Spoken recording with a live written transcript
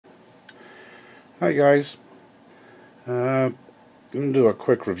Hi guys, I'm going to do a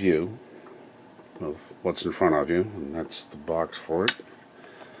quick review of what's in front of you, and that's the box for it.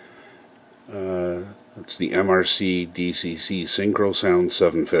 It's the MRC DCC Sound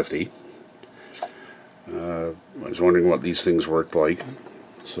 750. I was wondering what these things worked like,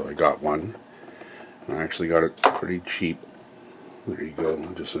 so I got one. I actually got it pretty cheap. There you go,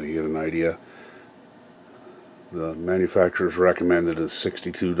 just so you get an idea. The manufacturer's recommended is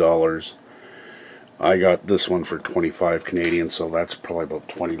 $62. I got this one for 25 Canadian, so that's probably about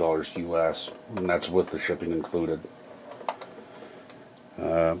 $20 US, and that's with the shipping included.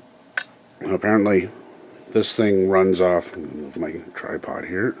 Apparently, this thing runs off, move my tripod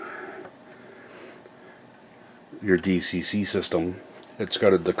here, your DCC system. It's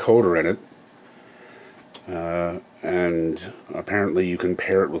got a decoder in it, and apparently you can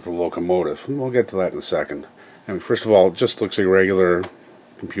pair it with a locomotive, and we'll get to that in a second. And first of all, it just looks like a regular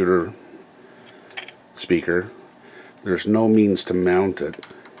computer speaker. There's no means to mount it,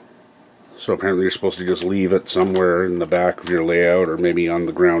 so apparently you're supposed to just leave it somewhere in the back of your layout, or maybe on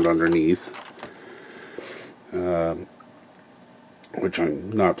the ground underneath, which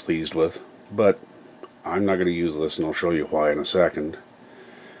I'm not pleased with, but I'm not going to use this, and I'll show you why in a second.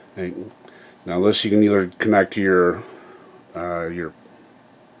 Now this you can either connect to your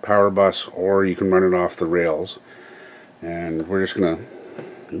power bus, or you can run it off the rails, and we're just going to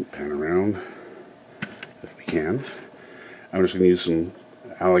pan around if we can. I'm just going to use some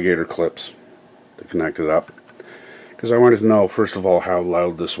alligator clips to connect it up, because I wanted to know first of all how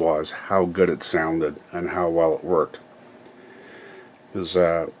loud this was, how good it sounded, and how well it worked. Because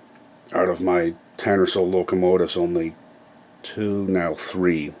out of my 10 or so locomotives, only 2, now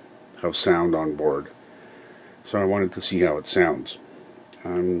 3 have sound on board, so I wanted to see how it sounds.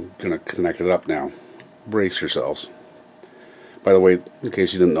 I'm going to connect it up now. Brace yourselves. By the way, in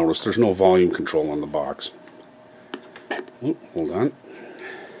case you didn't notice, there's no volume control on the box. Oh, hold on.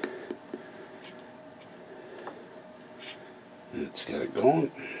 Let's get it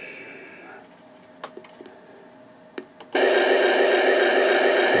going.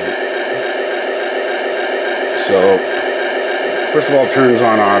 So, first of all, it turns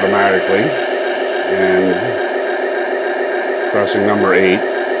on automatically, and pressing number 8,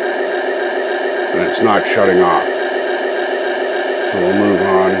 and it's not shutting off. So we'll move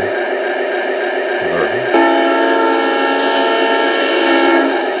on.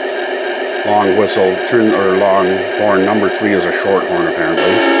 Long whistle, long horn. Number 3 is a short horn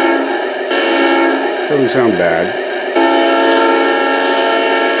apparently. Doesn't sound bad.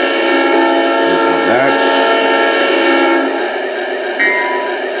 Like that.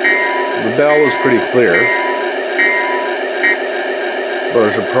 The bell is pretty clear, but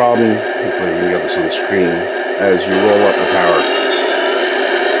there's a problem, hopefully we can get this on screen, as you roll up the power.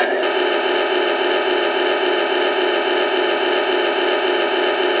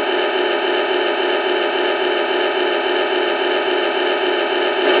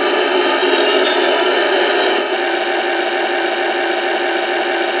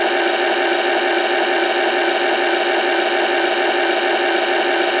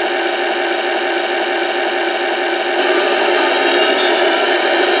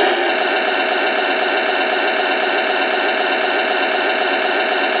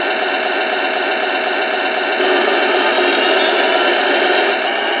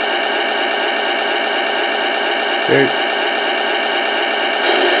 Okay.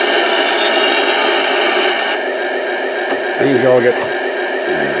 I think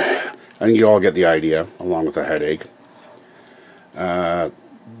you all get the idea, along with the headache.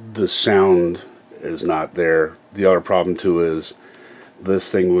 The sound is not there. The other problem too is this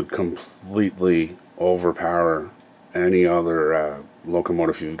thing would completely overpower any other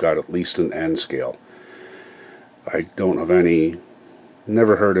locomotive you've got, at least an N scale. I don't have any,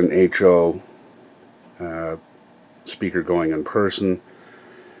 never heard an HO speaker going in person.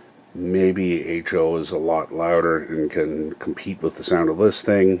 Maybe HO is a lot louder and can compete with the sound of this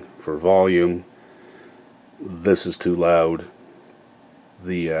thing for volume. This is too loud.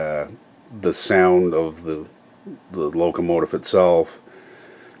 The sound of the locomotive itself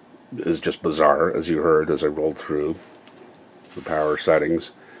is just bizarre, as you heard as I rolled through the power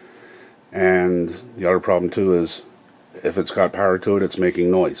settings. And the other problem too is if it's got power to it, it's making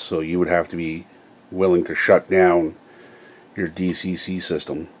noise, so you would have to be willing to shut down your DCC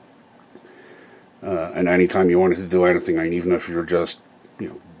system, and anytime you wanted to do anything, and even if you're just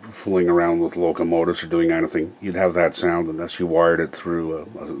fooling around with locomotives or doing anything, you'd have that sound unless you wired it through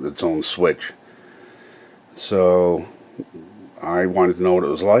its own switch. So I wanted to know what it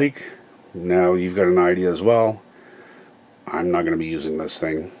was like. Now you've got an idea as well. I'm not going to be using this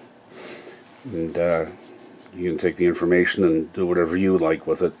thing. and you can take the information and do whatever you like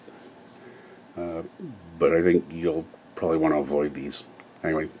with it. But I think you'll probably want to avoid these.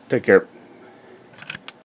 Anyway, take care.